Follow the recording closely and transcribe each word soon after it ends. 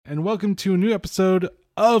and welcome to a new episode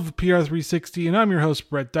of PR360. And I'm your host,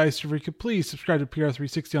 Brett Dicer. If you could please subscribe to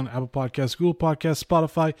PR360 on Apple Podcasts, Google Podcasts,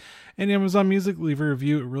 Spotify, and Amazon Music. Leave a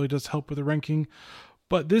review. It really does help with the ranking.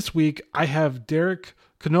 But this week, I have Derek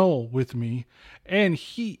Knoll with me, and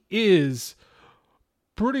he is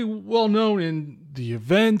pretty well known in the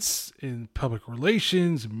events, in public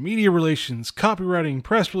relations, media relations, copywriting,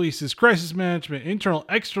 press releases, crisis management, internal,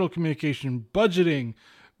 external communication, budgeting,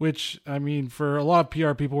 which, I mean, for a lot of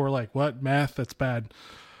PR people were like, what? Math? That's bad.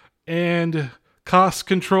 And cost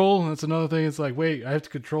control. That's another thing. It's like, wait, I have to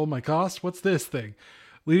control my costs? What's this thing?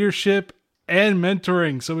 Leadership and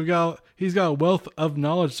mentoring. So he's got a wealth of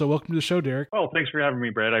knowledge. So welcome to the show, Derek. Oh, thanks for having me,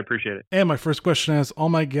 Brad. I appreciate it. And my first question, as all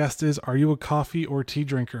my guests, is, are you a coffee or tea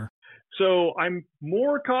drinker? So I'm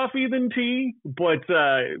more coffee than tea, but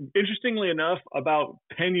interestingly enough, about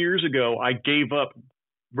 10 years ago, I gave up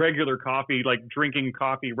regular coffee, like drinking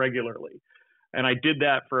coffee regularly. And I did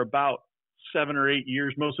that for about 7 or 8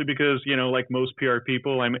 years, mostly because, like most PR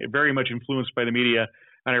people, I'm very much influenced by the media.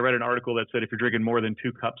 And I read an article that said if you're drinking more than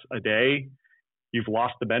 2 cups a day, you've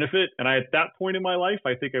lost the benefit. And at that point in my life,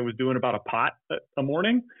 I think I was doing about a pot a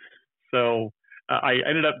morning. So I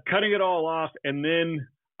ended up cutting it all off. And then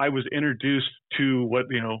I was introduced to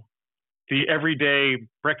the everyday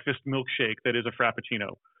breakfast milkshake that is a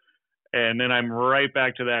Frappuccino. And then I'm right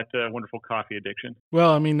back to that wonderful coffee addiction.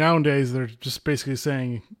 Well, I mean, nowadays they're just basically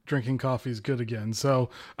saying drinking coffee is good again. So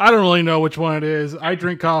I don't really know which one it is. I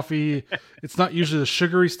drink coffee. It's not usually the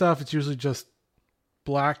sugary stuff. It's usually just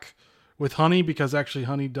black with honey, because actually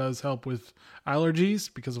honey does help with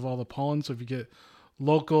allergies because of all the pollen. So if you get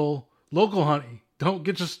local honey, don't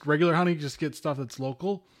get just regular honey, just get stuff that's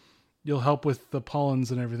local. You'll help with the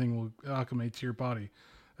pollens and everything will acclimate to your body.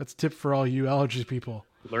 That's a tip for all you allergy people.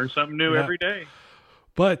 Learn something new every day.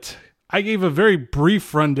 But I gave a very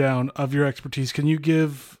brief rundown of your expertise. Can you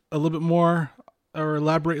give a little bit more or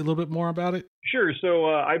elaborate a little bit more about it? Sure.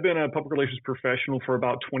 So I've been a public relations professional for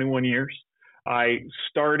about 21 years. I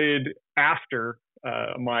started after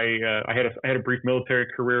I had a brief military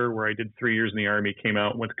career where I did 3 years in the Army, came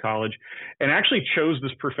out, went to college, and actually chose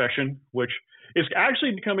this profession, which is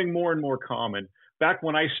actually becoming more and more common. Back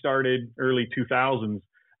when I started, early 2000s,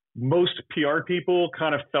 most PR people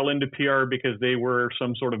kind of fell into PR because they were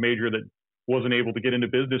some sort of major that wasn't able to get into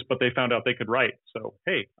business, but they found out they could write. So,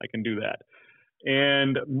 hey, I can do that.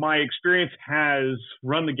 And my experience has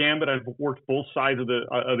run the gambit. I've worked both sides of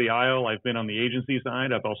the aisle. I've been on the agency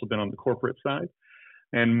side. I've also been on the corporate side.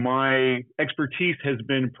 And my expertise has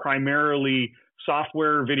been primarily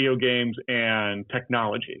software, video games, and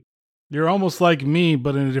technology. You're almost like me,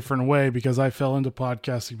 but in a different way, because I fell into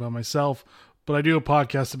podcasting by myself. But I do a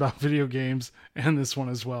podcast about video games and this one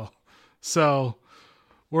as well. So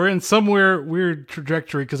we're in somewhere weird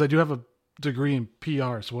trajectory, because I do have a degree in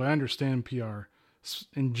PR. So I understand PR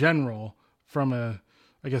in general from a,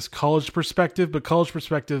 I guess, college perspective. But college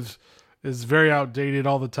perspective is very outdated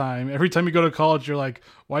all the time. Every time you go to college, you're like,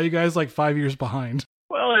 why are you guys like 5 years behind?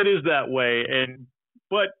 Well, it is that way.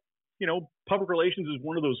 But public relations is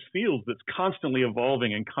one of those fields that's constantly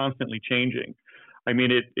evolving and constantly changing. I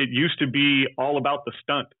mean, it used to be all about the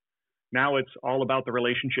stunt. Now it's all about the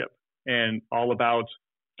relationship and all about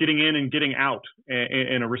getting in and getting out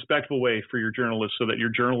in a respectful way for your journalist, so that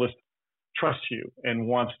your journalist trusts you and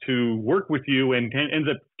wants to work with you and ends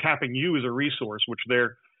up tapping you as a resource, which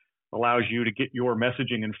there allows you to get your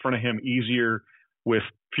messaging in front of him easier with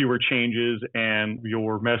fewer changes, and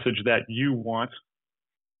your message that you want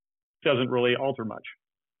doesn't really alter much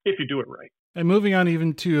if you do it right. And moving on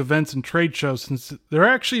even to events and trade shows, since they're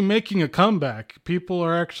actually making a comeback, people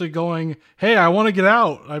are actually going, hey, I want to get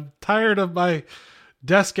out. I'm tired of my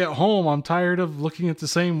desk at home. I'm tired of looking at the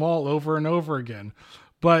same wall over and over again.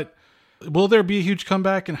 But will there be a huge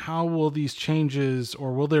comeback, and how will these changes,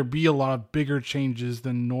 or will there be a lot of bigger changes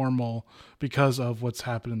than normal because of what's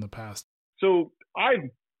happened in the past? So I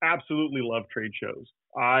absolutely love trade shows.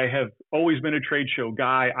 I have always been a trade show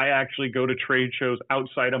guy. I actually go to trade shows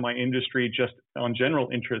outside of my industry just on general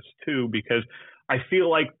interest too, because I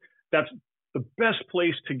feel like that's the best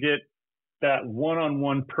place to get that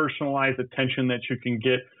one-on-one personalized attention that you can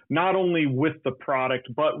get, not only with the product,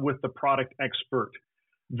 but with the product expert.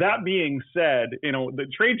 That being said, the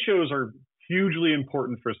trade shows are hugely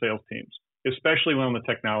important for sales teams, especially on the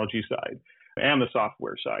technology side and the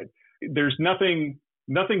software side. There's nothing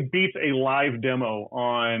beats a live demo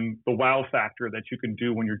on the wow factor that you can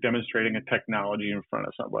do when you're demonstrating a technology in front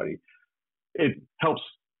of somebody. It helps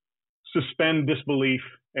suspend disbelief,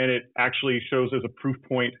 and it actually shows as a proof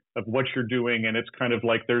point of what you're doing. And it's kind of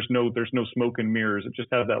like there's no smoke and mirrors. It just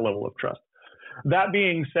has that level of trust. That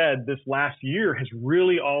being said, this last year has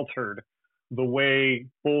really altered the way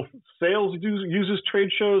both sales uses trade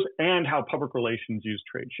shows and how public relations use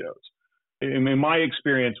trade shows. In my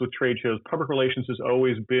experience with trade shows, public relations has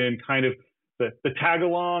always been kind of the tag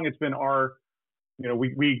along. It's been our,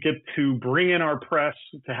 we get to bring in our press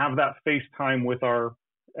to have that face time with our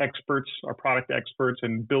experts, our product experts,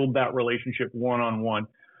 and build that relationship one-on-one.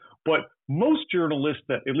 But most journalists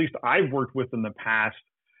that at least I've worked with in the past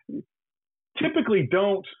typically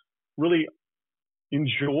don't really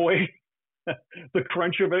enjoy the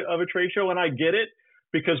crunch of a trade show. And I get it,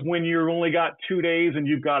 because when you've only got 2 days and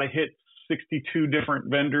you've got to hit 62 different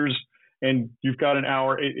vendors and you've got an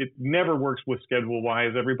hour, it never works with schedule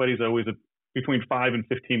wise. Everybody's always between 5 and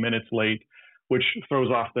 15 minutes late, which throws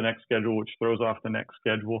off the next schedule, which throws off the next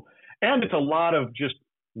schedule. And it's a lot of just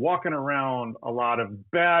walking around, a lot of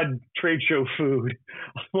bad trade show food,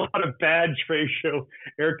 a lot of bad trade show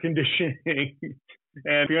air conditioning.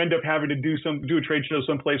 And if you end up having to do a trade show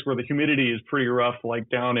someplace where the humidity is pretty rough, like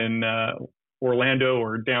down in Orlando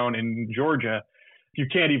or down in Georgia, you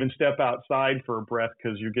can't even step outside for a breath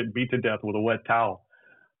because you get beat to death with a wet towel.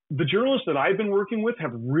 The journalists that I've been working with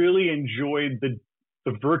have really enjoyed the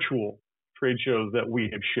virtual trade shows that we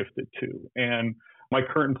have shifted to. And my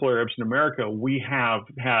current employer, Epson America, we have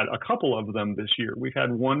had a couple of them this year. We've had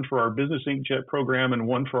one for our business inkjet program and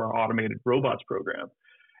one for our automated robots program.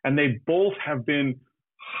 And they both have been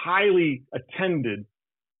highly attended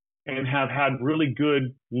and have had really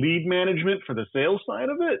good lead management for the sales side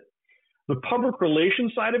of it. The public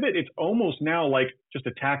relations side of it, it's almost now like just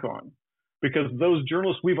a tack on, because those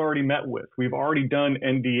journalists we've already met with, we've already done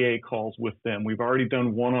NDA calls with them, we've already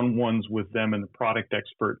done one-on-ones with them and the product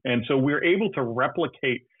expert. And so we're able to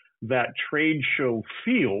replicate that trade show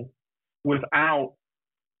feel without,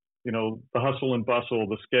 the hustle and bustle,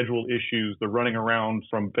 the schedule issues, the running around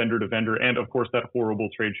from vendor to vendor, and of course that horrible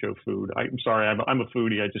trade show food. I'm sorry, I'm a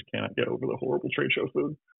foodie. I just cannot get over the horrible trade show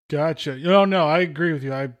food. Gotcha. No, I agree with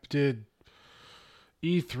you. I did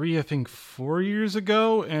E3, I think 4 years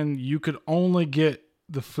ago, and you could only get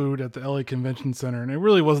the food at the LA Convention Center, and it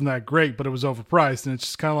really wasn't that great, but it was overpriced, and it's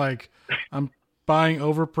just kind of like I'm buying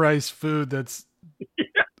overpriced food that's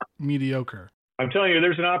mediocre. I'm telling you,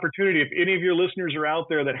 there's an opportunity. If any of your listeners are out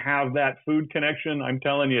there that have that food connection, I'm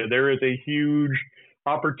telling you, there is a huge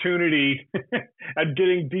opportunity at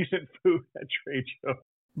getting decent food at trade shows.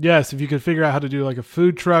 Yes, if you could figure out how to do like a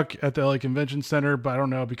food truck at the LA Convention Center, but I don't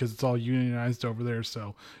know because it's all unionized over there,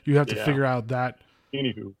 so you have to figure out that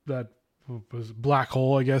was black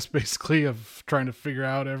hole, I guess, basically, of trying to figure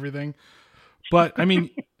out everything. But I mean,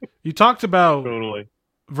 you talked about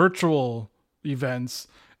virtual events,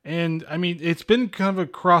 and I mean, it's been kind of a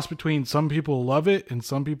cross between some people love it and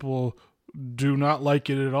some people do not like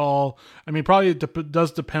it at all. I mean, probably it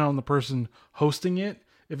does depend on the person hosting it,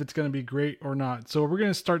 if it's going to be great or not. So we're going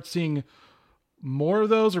to start seeing more of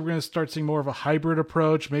those, or we're going to start seeing more of a hybrid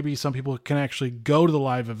approach. Maybe some people can actually go to the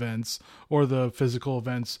live events or the physical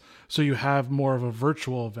events, so you have more of a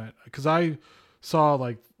virtual event. Because I saw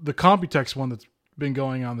like the Computex one that's been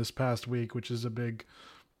going on this past week, which is a big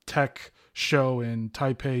tech show in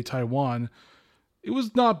Taipei, Taiwan. It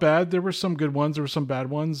was not bad. There were some good ones. There were some bad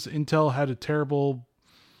ones. Intel had a terrible...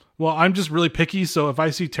 Well, I'm just really picky, so if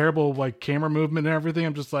I see terrible like camera movement and everything,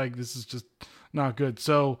 I'm just like, this is just not good.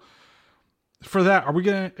 So for that,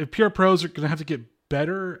 if PR pros are gonna have to get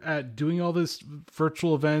better at doing all this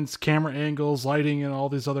virtual events, camera angles, lighting, and all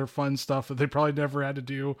this other fun stuff that they probably never had to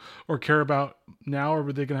do or care about now, or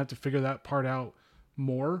are they gonna have to figure that part out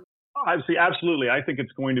more? Obviously, absolutely. I think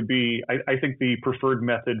it's going to be, I think the preferred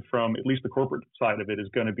method from at least the corporate side of it is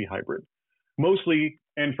going to be hybrid. Mostly,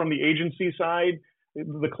 and from the agency side,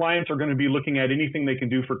 the clients are going to be looking at anything they can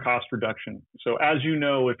do for cost reduction. So as you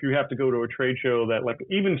know, if you have to go to a trade show that, like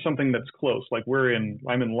even something that's close, like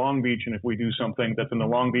I'm in Long Beach, and if we do something that's in the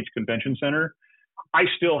Long Beach Convention Center, I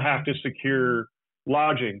still have to secure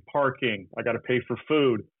lodging, parking. I got to pay for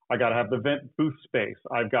food. I got to have the vent booth space.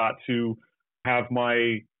 I've got to have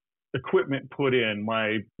my equipment put in,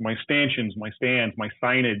 my stanchions, my stands, my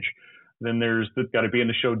signage. Then there's got to be in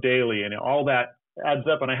the show daily, and all that adds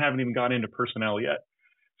up, and I haven't even got into personnel yet.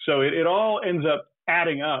 So it all ends up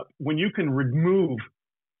adding up. When you can remove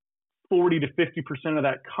 40 to 50% of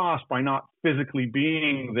that cost by not physically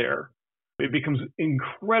being there, it becomes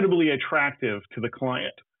incredibly attractive to the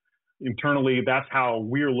client. Internally, that's how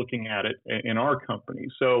we're looking at it in our company.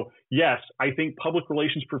 So yes, I think public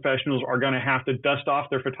relations professionals are going to have to dust off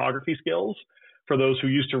their photography skills. For those who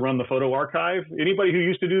used to run the photo archive, anybody who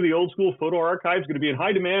used to do the old school photo archive is going to be in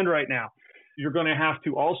high demand right now. You're going to have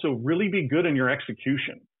to also really be good in your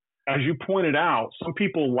execution. as you pointed out, some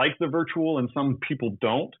people like the virtual and some people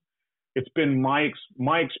don't. It's been my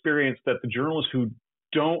experience that the journalists who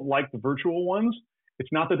don't like the virtual ones,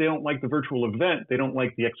 it's not that they don't like the virtual event, they don't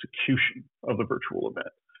like the execution of the virtual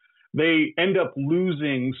event. They end up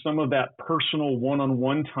losing some of that personal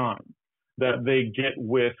one-on-one time that they get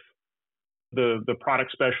with the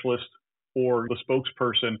product specialist or the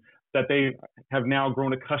spokesperson that they have now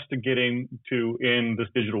grown accustomed to getting to in this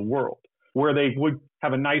digital world, where they would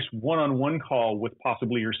have a nice one-on-one call with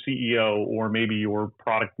possibly your CEO or maybe your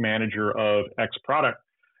product manager of X product.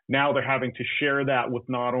 Now they're having to share that with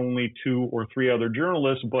not only 2 or 3 other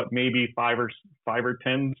journalists, but maybe 5 or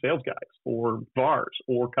 10 sales guys or VARs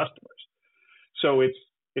or customers. So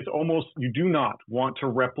it's almost, you do not want to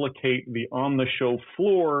replicate the on the show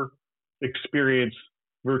floor experience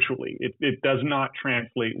virtually. It does not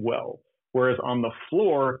translate well. Whereas on the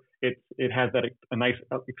floor, it has that a nice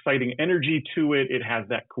exciting energy to it. It has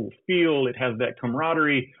that cool feel. It has that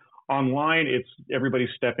camaraderie. Online, it's everybody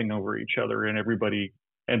stepping over each other and everybody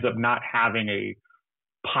ends up not having a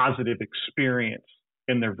positive experience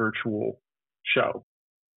in their virtual show.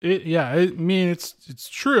 It's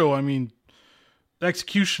true. I mean, the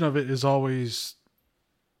execution of it is always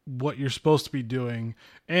what you're supposed to be doing.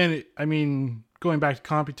 And going back to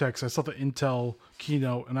Computex, I saw the Intel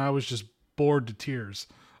keynote and I was just bored to tears.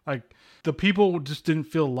 Like, the people just didn't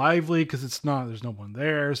feel lively because there's no one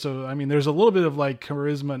there. So, there's a little bit of like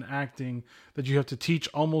charisma and acting that you have to teach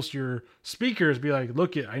almost your speakers. Be like,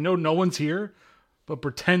 look, I know no one's here, but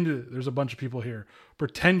pretend there's a bunch of people here.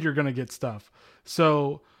 Pretend you're going to get stuff.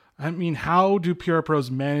 So, how do PR pros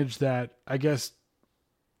manage that, I guess,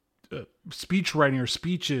 speech writing or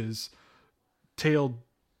speeches tailored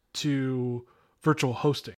to virtual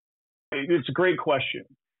hosting? It's a great question.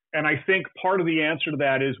 And I think part of the answer to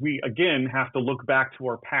that is we, again, have to look back to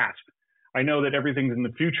our past. I know that everything's in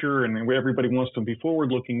the future and everybody wants to be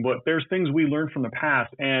forward looking, but there's things we learned from the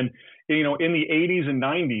past. And, in the 80s and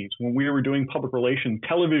 90s, when we were doing public relations,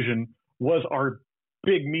 television was our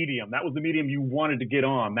big medium. That was the medium you wanted to get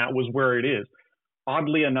on. That was where it is.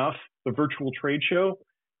 Oddly enough, the virtual trade show,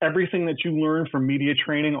 everything that you learn from media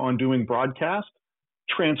training on doing broadcast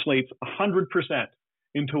translates 100%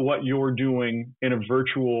 into what you're doing in a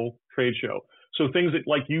virtual trade show. So things that,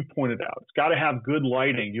 like you pointed out, it's got to have good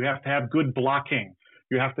lighting. You have to have good blocking.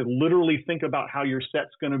 You have to literally think about how your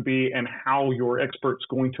set's going to be and how your expert's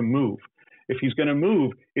going to move. If he's going to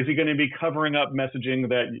move, is he going to be covering up messaging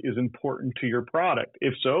that is important to your product?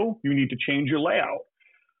 If so, you need to change your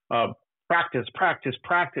layout. Practice, practice,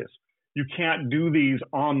 practice. You can't do these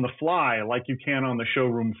on the fly like you can on the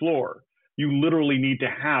showroom floor. You literally need to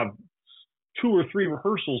have 2 or 3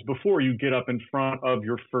 rehearsals before you get up in front of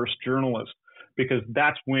your first journalist, because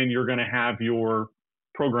that's when you're going to have your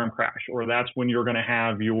program crash, or that's when you're going to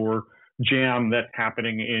have your jam that's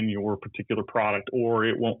happening in your particular product, or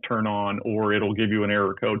it won't turn on, or it'll give you an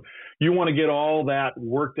error code. You want to get all that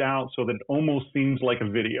worked out so that it almost seems like a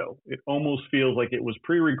video. It almost feels like it was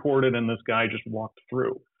pre-recorded and this guy just walked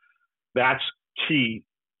through. That's key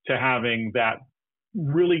to having that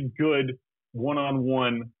really good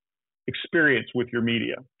one-on-one experience with your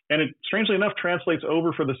media. And it, strangely enough, translates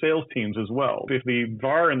over for the sales teams as well. If the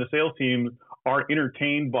VAR and the sales teams are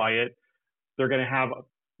entertained by it, they're going to have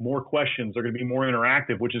more questions. They're going to be more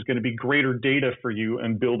interactive, which is going to be greater data for you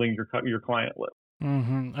and building your client list.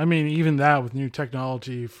 Mm-hmm. Even that with new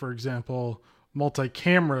technology, for example,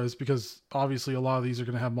 multi-cameras, because obviously a lot of these are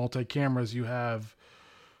going to have multi-cameras. You have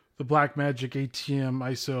the Blackmagic ATEM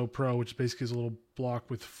ISO Pro, which basically is a little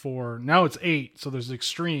block with 4. Now it's 8, so there's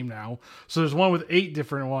Extreme now. So there's one with 8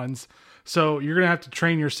 different ones. So you're going to have to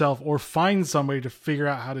train yourself or find somebody to figure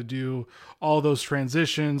out how to do all those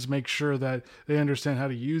transitions, make sure that they understand how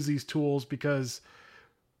to use these tools, because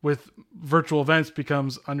with virtual events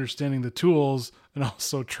becomes understanding the tools and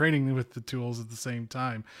also training with the tools at the same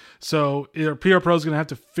time. So are PR pros going to have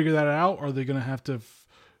to figure that out, or are they going to have to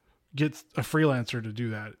get a freelancer to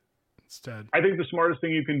do that instead? I think the smartest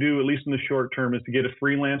thing you can do, at least in the short term, is to get a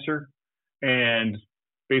freelancer and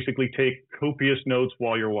basically take copious notes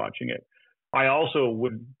while you're watching it. I also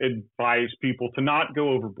would advise people to not go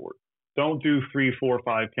overboard. Don't do 3, 4,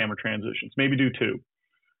 5 camera transitions. Maybe do 2,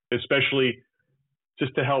 especially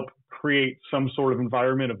just to help create some sort of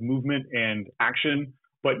environment of movement and action.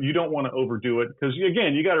 But you don't want to overdo it, because,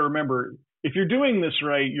 again, you got to remember, if you're doing this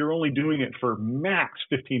right, you're only doing it for max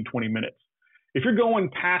 15, 20 minutes. If you're going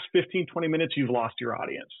past 15, 20 minutes, you've lost your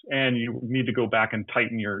audience and you need to go back and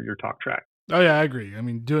tighten your talk track. Oh, yeah, I agree.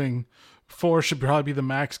 Doing 4 should probably be the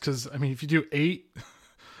max, because, if you do 8,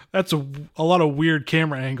 that's a lot of weird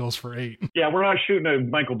camera angles for 8. Yeah, we're not shooting a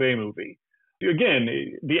Michael Bay movie. Again,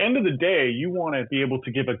 the end of the day, you want to be able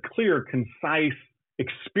to give a clear, concise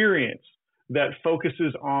experience that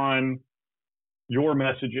focuses on your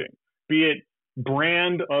messaging, be it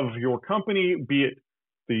brand of your company, be it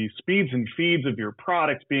the speeds and feeds of your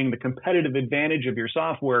product, being the competitive advantage of your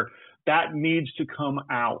software. That needs to come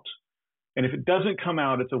out. And if it doesn't come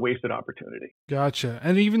out, it's a wasted opportunity. Gotcha.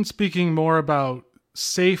 And even speaking more about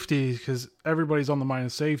safety, because everybody's on the mind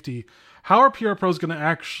of safety, how are PR pros going to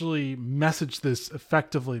actually message this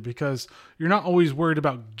effectively? Because you're not always worried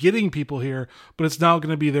about getting people here, but it's now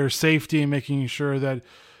going to be their safety and making sure that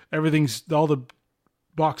all the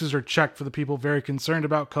boxes are checked for the people very concerned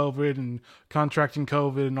about COVID and contracting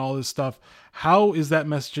COVID and all this stuff. How is that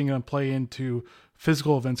messaging going to play into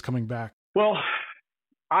physical events coming back? Well,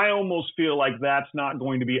 I almost feel like that's not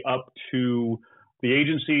going to be up to the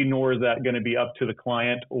agency, nor is that going to be up to the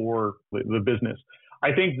client or the business.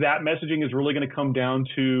 I think that messaging is really going to come down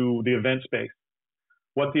to the event space,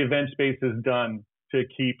 what the event space has done to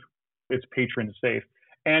keep its patrons safe.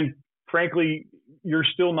 And frankly, you're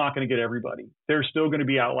still not going to get everybody. There's still going to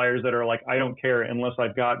be outliers that are like, I don't care unless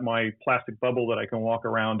I've got my plastic bubble that I can walk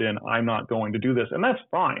around in. I'm not going to do this. And that's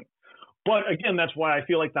fine. But again, that's why I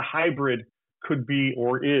feel like the hybrid could be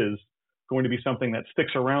or is going to be something that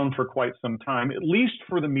sticks around for quite some time, at least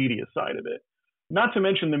for the media side of it. Not to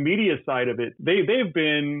mention the media side of it, they've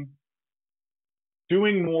been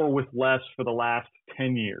doing more with less for the last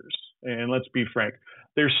 10 years. And let's be frank,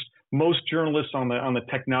 most journalists on the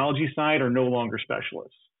technology side are no longer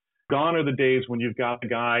specialists. Gone are the days when you've got a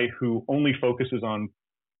guy who only focuses on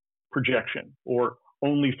projection or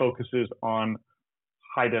only focuses on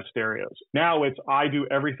high def stereos. Now it's, I do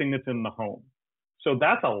everything that's in the home. So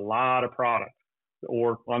that's a lot of product.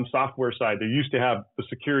 Or on software side, they used to have the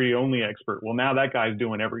security only expert. Well, now that guy's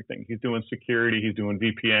doing everything. He's doing security, he's doing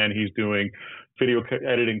VPN, he's doing video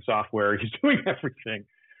editing software, he's doing everything.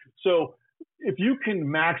 So if you can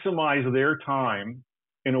maximize their time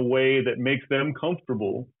in a way that makes them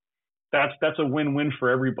comfortable, that's a win-win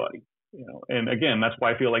for everybody. You know, and again, that's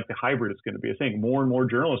why I feel like the hybrid is going to be a thing. More and more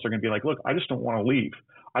journalists are going to be like, look, I just don't want to leave.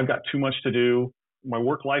 I've got too much to do. My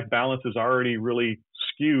work-life balance is already really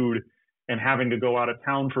skewed, and having to go out of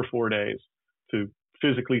town for 4 days to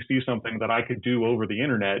physically see something that I could do over the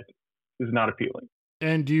internet is not appealing.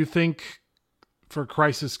 And do you think for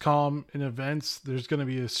Crisis Comm in events, there's going to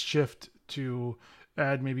be a shift to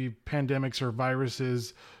add maybe pandemics or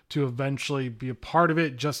viruses to eventually be a part of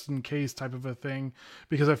it, just in case type of a thing?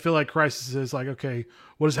 Because I feel like Crisis is like, okay,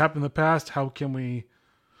 what has happened in the past? How can we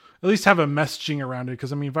at least have a messaging around it?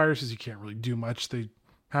 Because I mean, viruses, you can't really do much. They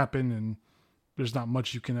happen and there's not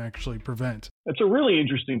much you can actually prevent. That's a really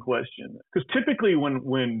interesting question, because typically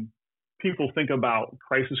when people think about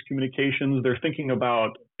crisis communications, they're thinking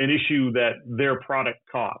about an issue that their product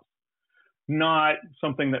caused, not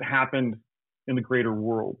something that happened in the greater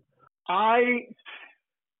world. I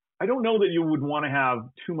don't know that you would want to have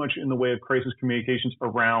too much in the way of crisis communications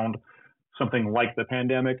around something like the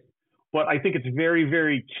pandemic, but I think it's very,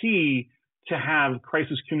 very key to have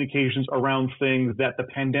crisis communications around things that the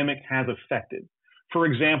pandemic has affected. For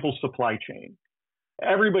example, supply chain.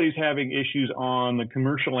 Everybody's having issues on the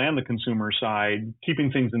commercial and the consumer side,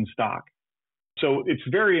 keeping things in stock. So it's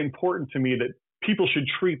very important to me that people should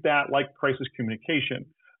treat that like crisis communication.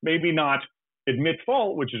 Maybe not admit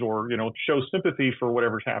fault, or show sympathy for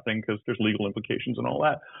whatever's happening, because there's legal implications and all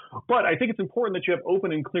that. But I think it's important that you have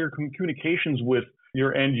open and clear communications with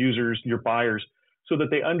your end users, your buyers, so that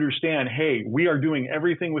they understand, hey, we are doing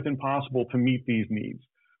everything within possible to meet these needs.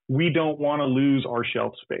 We don't want to lose our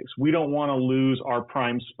shelf space. We don't want to lose our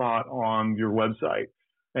prime spot on your website.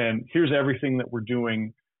 And here's everything that we're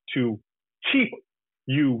doing to keep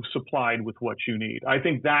you supplied with what you need. I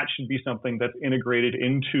think that should be something that's integrated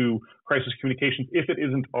into crisis communications if it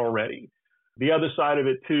isn't already. The other side of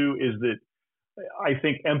it too is that I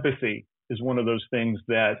think empathy is one of those things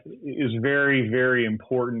that is very, very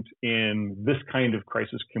important in this kind of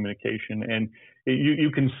crisis communication. And you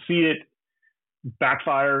can see it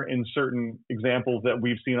backfire in certain examples that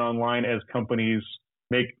we've seen online as companies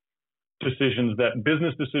make decisions that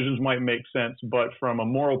business decisions might make sense, but from a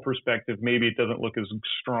moral perspective, maybe it doesn't look as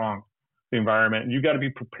strong, the environment. And you got to be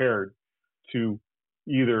prepared to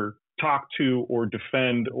either talk to or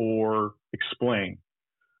defend or explain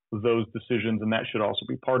those decisions. And that should also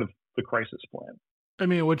be part of the crisis plan. I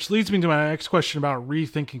mean, which leads me to my next question about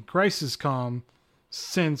rethinking Crisis Comm,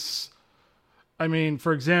 since, I mean,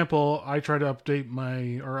 for example, I tried to upgrade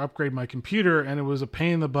my computer, and it was a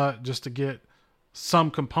pain in the butt just to get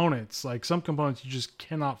some components. Like, some components you just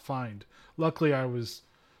cannot find. Luckily, I was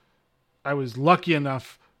lucky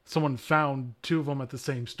enough someone found two of them at the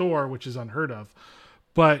same store, which is unheard of.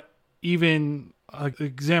 But even an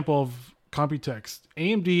example of Computex,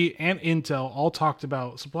 AMD and Intel all talked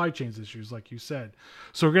about supply chains issues, like you said.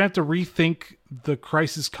 So we're going to have to rethink the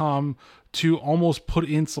crisis comm to almost put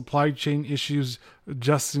in supply chain issues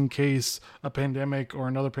just in case a pandemic or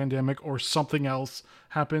another pandemic or something else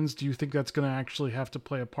happens. Do you think that's going to actually have to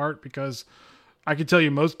play a part? Because I can tell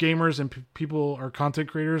you most gamers and people or content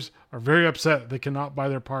creators are very upset they cannot buy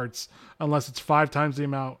their parts unless it's 5 times the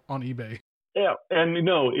amount on eBay. Yeah, and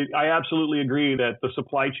no, I absolutely agree that the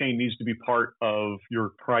supply chain needs to be part of your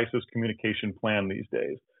crisis communication plan these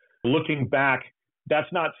days. Looking back,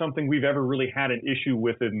 that's not something we've ever really had an issue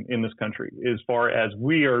with in this country, as far as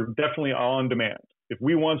we are definitely on demand. If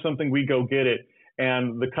we want something, we go get it.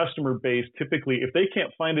 And the customer base, typically, if they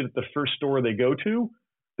can't find it at the first store they go to,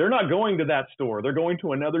 they're not going to that store. They're going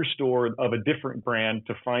to another store of a different brand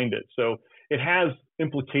to find it. So it has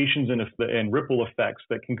implications and ripple effects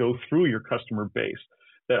that can go through your customer base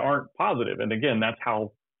that aren't positive. And again, that's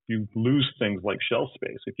how you lose things like shelf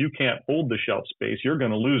space. If you can't hold the shelf space, you're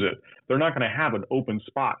going to lose it. They're not going to have an open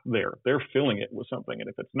spot there. They're filling it with something. And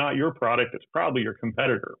if it's not your product, it's probably your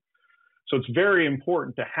competitor. So it's very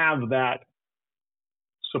important to have that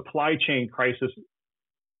supply chain crisis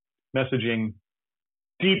messaging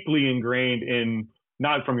deeply ingrained in,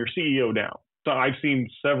 not from your CEO down. So I've seen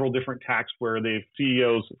several different tacks where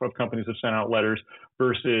CEOs of companies have sent out letters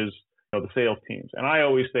versus the sales teams. And I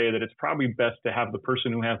always say that it's probably best to have the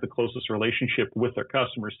person who has the closest relationship with their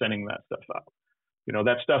customers sending that stuff out.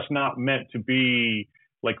 That stuff's not meant to be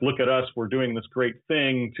like, look at us, we're doing this great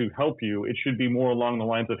thing to help you. It should be more along the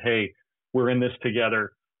lines of, hey, we're in this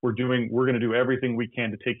together. We're going to do everything we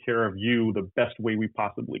can to take care of you the best way we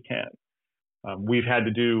possibly can. We've had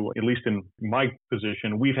to do, at least in my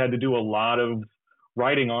position, we've had to do a lot of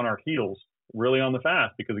riding on our heels, really on the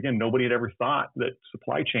fast, because again, nobody had ever thought that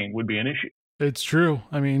supply chain would be an issue. It's true.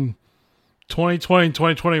 I mean, 2020 and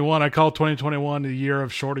 2021, I call 2021 the year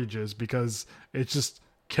of shortages because it just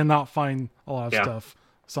cannot find a lot of stuff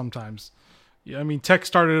sometimes. Yeah, I mean, tech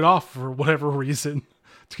started it off for whatever reason.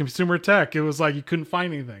 It's consumer tech. It was like you couldn't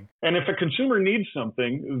find anything. And if a consumer needs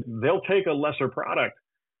something, they'll take a lesser product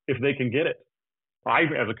if they can get it. I,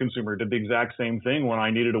 as a consumer, did the exact same thing when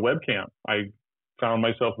I needed a webcam. I found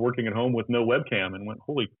myself working at home with no webcam and went,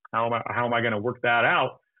 holy, how am I going to work that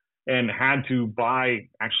out? And had to buy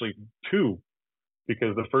actually 2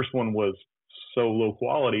 because the first one was so low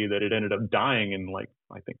quality that it ended up dying in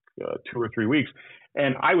 2 or 3 weeks.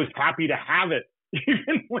 And I was happy to have it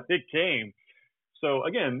even when it came. So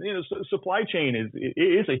again, supply chain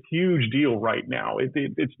is a huge deal right now.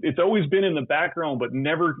 It's always been in the background, but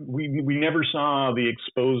we never saw the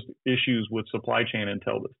exposed issues with supply chain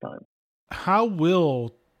until this time. How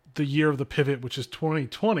will the year of the pivot, which is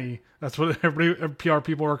 2020, that's what PR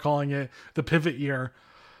people are calling it, the pivot year,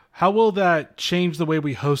 how will that change the way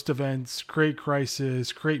we host events, create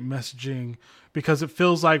crisis, create messaging? Because it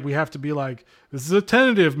feels like we have to be like, this is a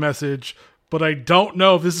tentative message, but I don't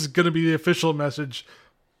know if this is going to be the official message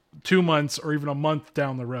 2 months or even a month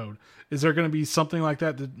down the road. Is there going to be something like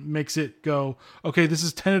that makes it go, okay, this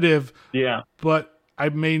is tentative, but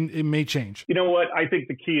it may change? You know what? I think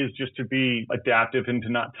the key is just to be adaptive and to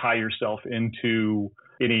not tie yourself into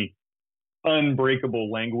any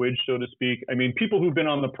unbreakable language, so to speak. I mean, people who've been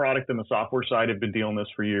on the product and the software side have been dealing with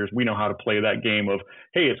this for years. We know how to play that game of,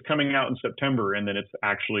 hey, it's coming out in September, and then it's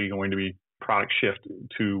actually going to be product shift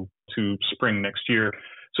to spring next year.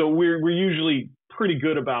 So we're usually pretty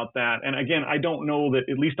good about that. And again, I don't know that,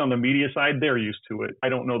 at least on the media side, they're used to it. I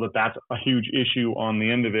don't know that that's a huge issue on the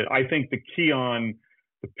end of it. I think the key on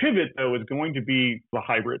the pivot, though, is going to be the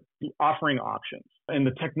hybrid, offering options. And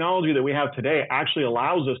the technology that we have today actually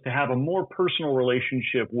allows us to have a more personal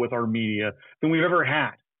relationship with our media than we've ever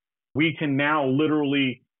had. We can now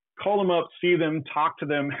literally call them up, see them, talk to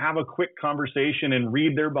them, have a quick conversation and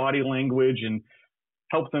read their body language and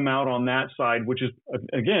help them out on that side, which is,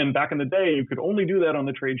 again, back in the day, you could only do that on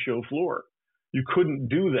the trade show floor. You couldn't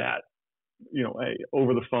do that,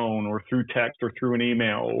 over the phone or through text or through an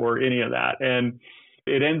email or any of that. And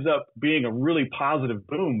it ends up being a really positive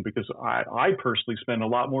boom because I personally spend a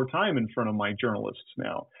lot more time in front of my journalists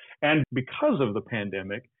now. And because of the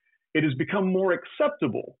pandemic, it has become more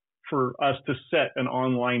acceptable for us to set an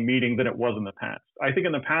online meeting than it was in the past. I think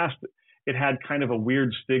in the past, it had kind of a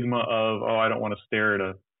weird stigma of, I don't want to stare at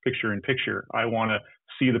a picture-in-picture. I want to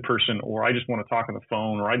see the person, or I just want to talk on the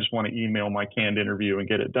phone, or I just want to email my canned interview and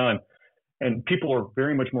get it done. And people are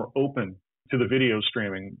very much more open to the video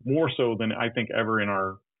streaming, more so than I think ever in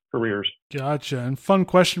our careers. Gotcha. And fun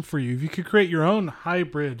question for you. If you could create your own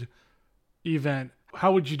hybrid event,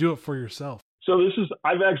 How would you do it for yourself? So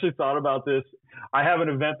I've actually thought about this. I have an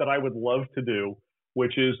event that I would love to do,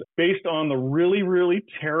 which is based on the really, really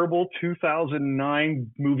terrible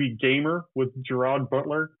 2009 movie Gamer with Gerard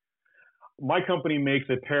Butler. My company makes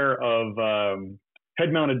a pair of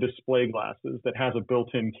head-mounted display glasses that has a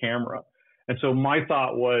built-in camera. And so my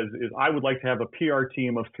thought is I would like to have a PR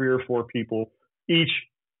team of 3 or 4 people, each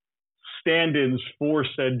stand-ins for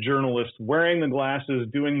said journalists, wearing the glasses,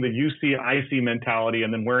 doing the UC IC mentality,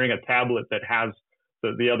 and then wearing a tablet that has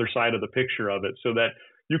the other side of the picture of it, so that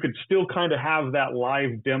you could still kind of have that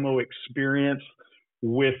live demo experience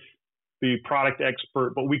with the product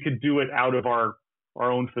expert, but we could do it out of our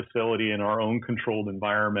own facility in our own controlled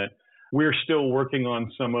environment. We're still working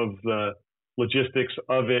on some of the logistics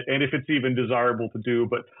of it, and if it's even desirable to do,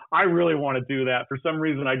 but I really want to do that. For some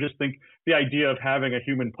reason, I just think the idea of having a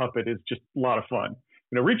human puppet is just a lot of fun.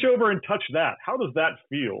 Reach over and touch that. How does that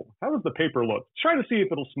feel? How does the paper look? Try to see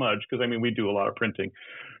if it'll smudge, because we do a lot of printing.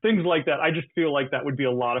 Things like that. I just feel like that would be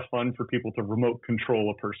a lot of fun for people to remote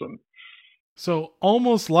control a person. So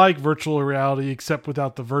almost like virtual reality, except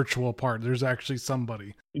without the virtual part. There's actually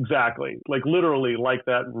somebody. Exactly. Like literally like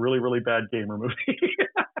that really, really bad Gamer movie.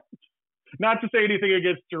 Not to say anything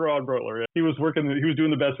against Gerard Butler. He was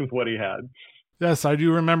doing the best with what he had. Yes, I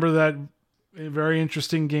do remember that very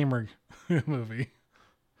interesting Gamer movie.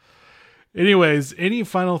 Anyways, any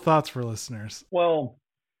final thoughts for listeners? Well,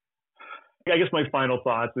 I guess my final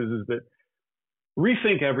thoughts is that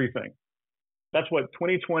rethink everything. That's what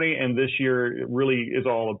 2020 and this year really is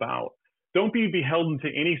all about. Don't be beholden to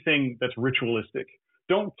anything that's ritualistic.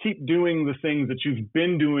 Don't keep doing the things that you've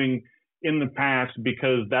been doing in the past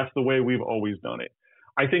because that's the way we've always done it.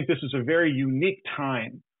 I think this is a very unique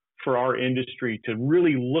time for our industry to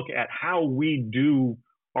really look at how we do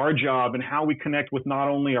our job and how we connect with not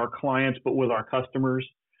only our clients, but with our customers,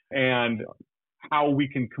 and how we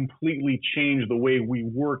can completely change the way we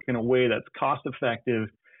work in a way that's cost effective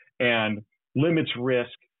and limits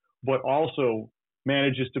risk, but also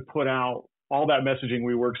manages to put out all that messaging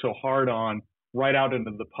we work so hard on right out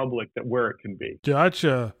into the public, that where it can be.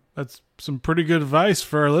 Gotcha. That's some pretty good advice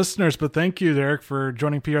for our listeners, but thank you, Derek, for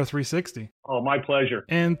joining PR360. Oh, my pleasure.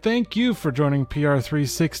 And thank you for joining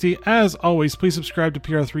PR360. As always, please subscribe to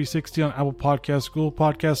PR360 on Apple Podcasts, Google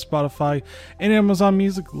Podcasts, Spotify, and Amazon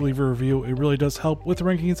Music. Leave a review. It really does help with the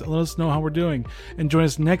rankings and let us know how we're doing. And join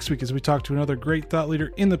us next week as we talk to another great thought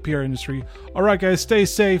leader in the PR industry. All right, guys, stay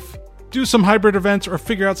safe. Do some hybrid events or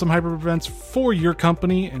figure out some hybrid events for your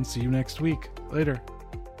company, and see you next week. Later.